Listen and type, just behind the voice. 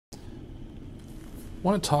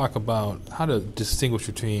want to talk about how to distinguish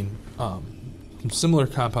between similar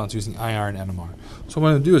compounds using IR and NMR. So what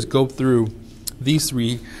I'm going to do is go through these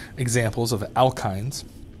three examples of alkynes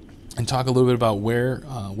and talk a little bit about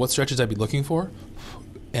what stretches I'd be looking for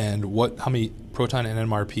and how many proton and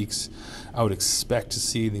NMR peaks I would expect to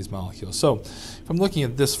see in these molecules. So if I'm looking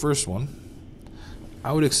at this first one,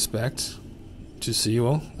 I would expect to see,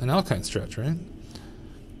 well, an alkyne stretch, right?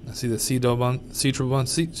 I see the C double bond, C triple bond,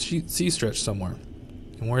 C stretch somewhere.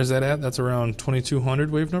 And where is that at? That's around 2200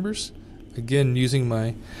 wave numbers. Again, using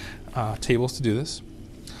my tables to do this.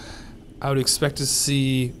 I would expect to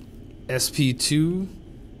see sp2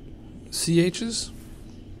 CHs.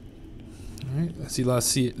 All right, I see a lot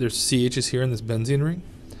of there's CHs here in this benzene ring.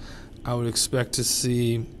 I would expect to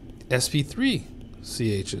see sp3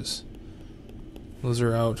 CHs. Those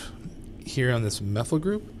are out here on this methyl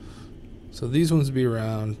group. So these ones would be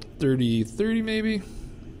around 30 maybe.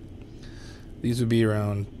 These would be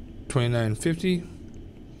around 2950.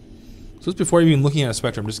 So it's before even looking at a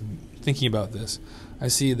spectrum, just thinking about this. I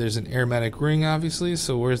see there's an aromatic ring, obviously.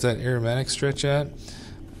 So where's that aromatic stretch at?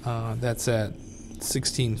 That's at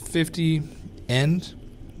 1650 and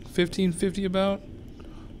 1550 about.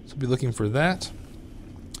 So I'll be looking for that.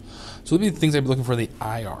 So these are the things I'd be looking for the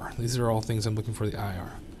IR. These are all things I'm looking for the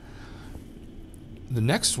IR. The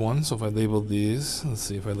next one, so if I labeled these, let's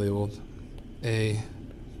see if I labeled A,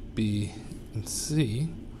 B, and C,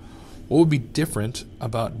 what would be different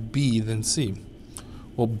about B than C?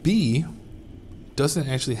 Well, B doesn't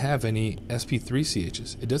actually have any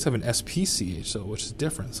sp3CHs. It does have an SPCH, though, which is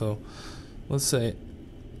different. So let's say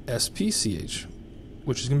SPCH,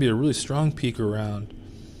 which is going to be a really strong peak around,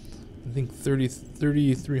 I think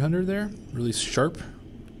 3300 there, really sharp.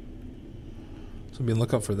 So be on the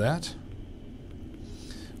lookout for that.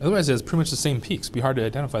 Otherwise, it has pretty much the same peaks. It'd be hard to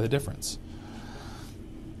identify the difference.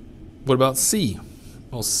 What about C?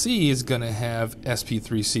 Well, C is going to have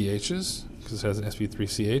sp3CHs, because it has an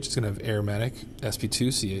sp3CH. It's going to have aromatic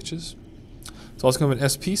sp2CHs. It's also going to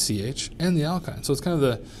have an SPCH and the alkyne. So it's kind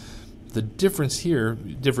of the difference here,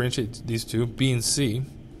 differentiate these two, B and C.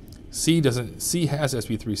 C has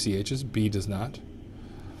sp3CHs, B does not.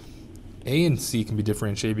 A and C can be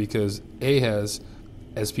differentiated because A has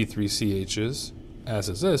sp3CHs, as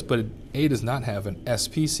is this, but A does not have an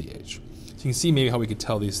SPCH. So you can see maybe how we could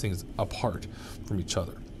tell these things apart from each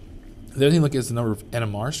other. The other thing to look at is the number of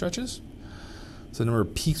NMR stretches. So the number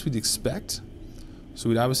of peaks we'd expect. So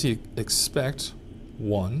we'd obviously expect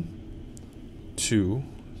 1, 2,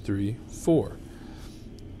 3, 4.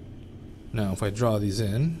 Now if I draw these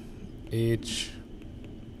in, H,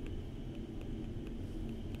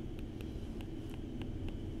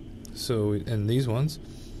 so and these ones,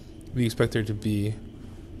 we expect there to be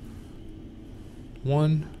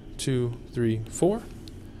 1, 2, 3, 4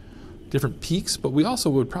 different peaks, but we also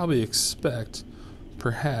would probably expect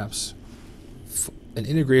perhaps an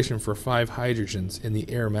integration for 5 hydrogens in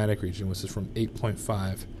the aromatic region, which is from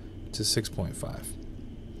 8.5 to 6.5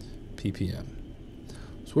 ppm.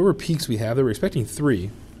 So whatever peaks we have there, we're expecting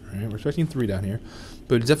 3. Right? We're expecting 3 down here,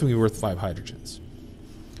 but it's definitely worth 5 hydrogens.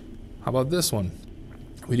 How about this one?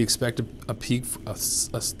 We'd expect a peak for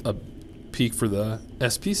the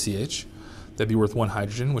SPCH. That'd be worth 1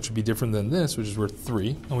 hydrogen, which would be different than this, which is worth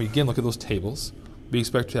 3. And we again look at those tables. We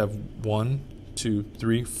expect to have 1, 2,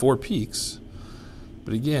 3, 4 peaks.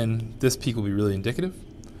 But again, this peak will be really indicative.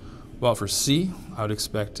 Well, for C, I would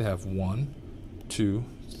expect to have 1, 2,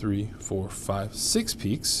 3, 4, 5, 6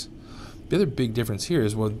 peaks. The other big difference here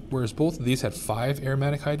is whereas both of these had 5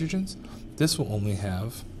 aromatic hydrogens, this will only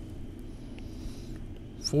have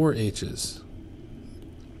 4 H's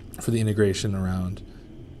for the integration around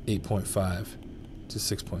 8.5 to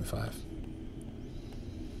 6.5.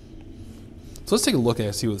 So let's take a look at it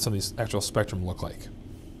and see what some of these actual spectrum look like.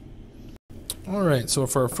 All right, so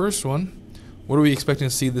for our first one, what are we expecting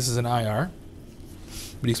to see? This is an IR.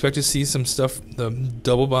 We'd expect to see some stuff, the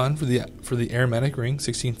double bond for the aromatic ring,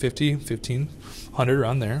 1650, 1500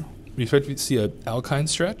 around there. We expect to see an alkyne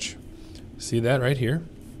stretch. See that right here.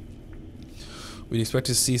 We'd expect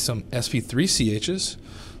to see some sp3CHs.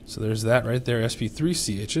 So there's that right there,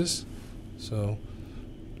 sp3CHs. So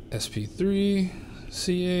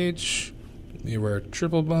sp3CH, we have our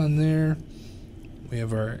triple bond there. We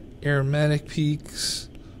have our aromatic peaks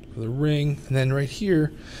for the ring. And then right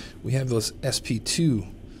here, we have those sp2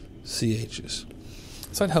 CHs.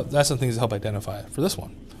 So that's some things to help identify for this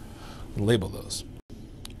one. We'll label those.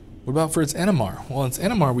 What about for its NMR? Well, its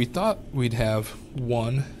NMR, we thought we'd have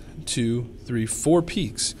 1, 2, 3, 4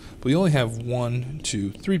 peaks, but we only have 1,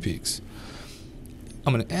 2, 3 peaks.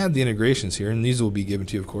 I'm going to add the integrations here, and these will be given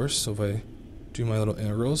to you, of course. So if I do my little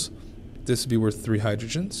integrals, this would be worth 3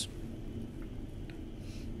 hydrogens.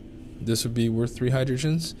 This would be worth 3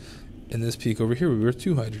 hydrogens, and this peak over here would be worth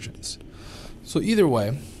 2 hydrogens. So either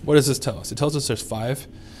way, what does this tell us? It tells us there's 5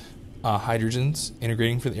 hydrogens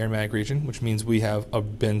integrating for the aromatic region, which means we have a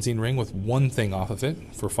benzene ring with one thing off of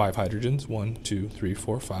it for 5 hydrogens, 1, 2, 3,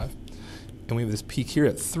 4, 5. And we have this peak here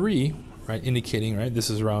at 3, right, indicating, right, this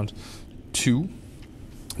is around 2,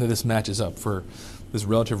 that this matches up for this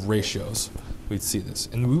relative ratios. We'd see this.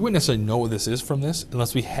 And we wouldn't necessarily know what this is from this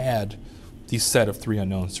unless we had these set of 3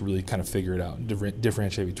 unknowns to really kind of figure it out and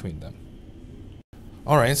differentiate between them.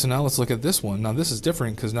 All right, so now let's look at this one. Now this is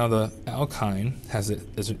different because now the alkyne there's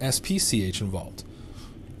an SPCH involved.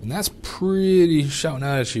 And that's pretty shouting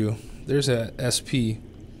out at you. There's a SPCH.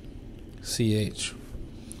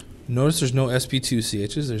 Notice there's no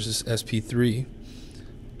sp2CHs, there's just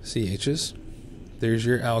sp3CHs. There's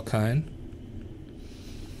your alkyne.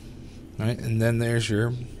 All right, and then there's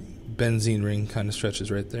your benzene ring kind of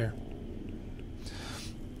stretches right there.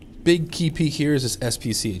 Big key peak here is this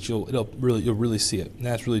SPCH. You'll really see it. And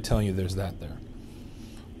that's really telling you there's that there.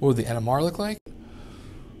 What would the NMR look like?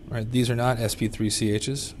 All right, these are not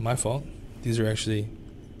sp3CHs. My fault. These are actually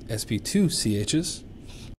sp2CHs.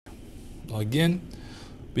 Well, again,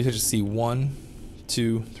 we should see 1,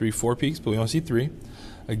 2, 3, 4 peaks, but we only see 3.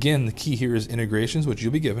 Again, the key here is integrations, which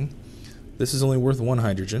you'll be given. This is only worth 1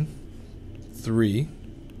 hydrogen, 3,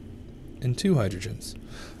 and 2 hydrogens.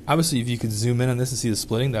 Obviously, if you could zoom in on this and see the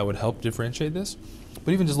splitting, that would help differentiate this.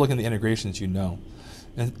 But even just looking at the integrations, you know.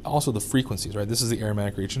 And also the frequencies, right? This is the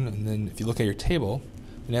aromatic region. And then if you look at your table,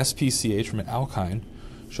 an SPCH from an alkyne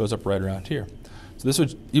shows up right around here. So this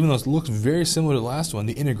would, even though it looks very similar to the last one,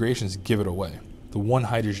 the integrations give it away. The 1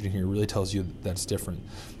 hydrogen here really tells you that's different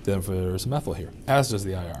than if there's a methyl here, as does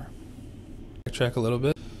the IR. Backtrack a little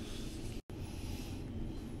bit.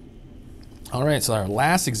 All right, so our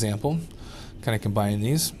last example, kind of combining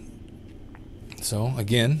these. So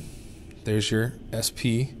again, there's your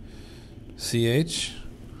SPCH.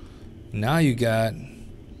 Now you got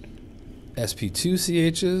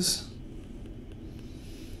sp2CHs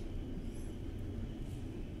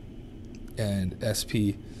and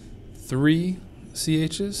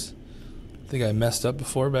sp3CHs. I think I messed up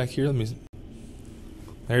before back here. Let me.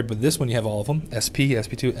 There, but this one you have all of them: sp,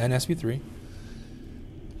 sp2, and sp3.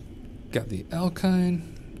 Got the alkyne,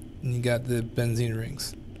 and you got the benzene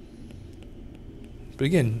rings. But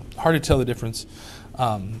again, hard to tell the difference,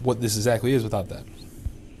 what this exactly is without that.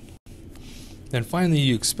 Then finally,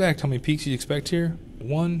 you expect, how many peaks you expect here?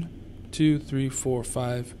 1, 2, 3, 4,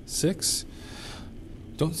 5, 6.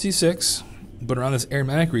 Don't see 6, but around this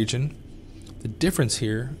aromatic region, the difference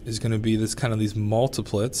here is going to be this kind of these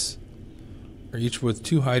multiplets, are each with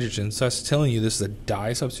 2 hydrogens. So that's telling you this is a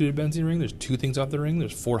di-substituted benzene ring. There's 2 things off the ring.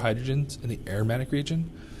 There's 4 hydrogens in the aromatic region.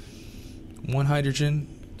 1 hydrogen,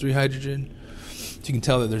 3 hydrogen. So you can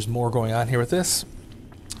tell that there's more going on here with this,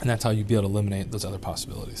 and that's how you'd be able to eliminate those other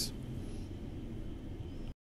possibilities.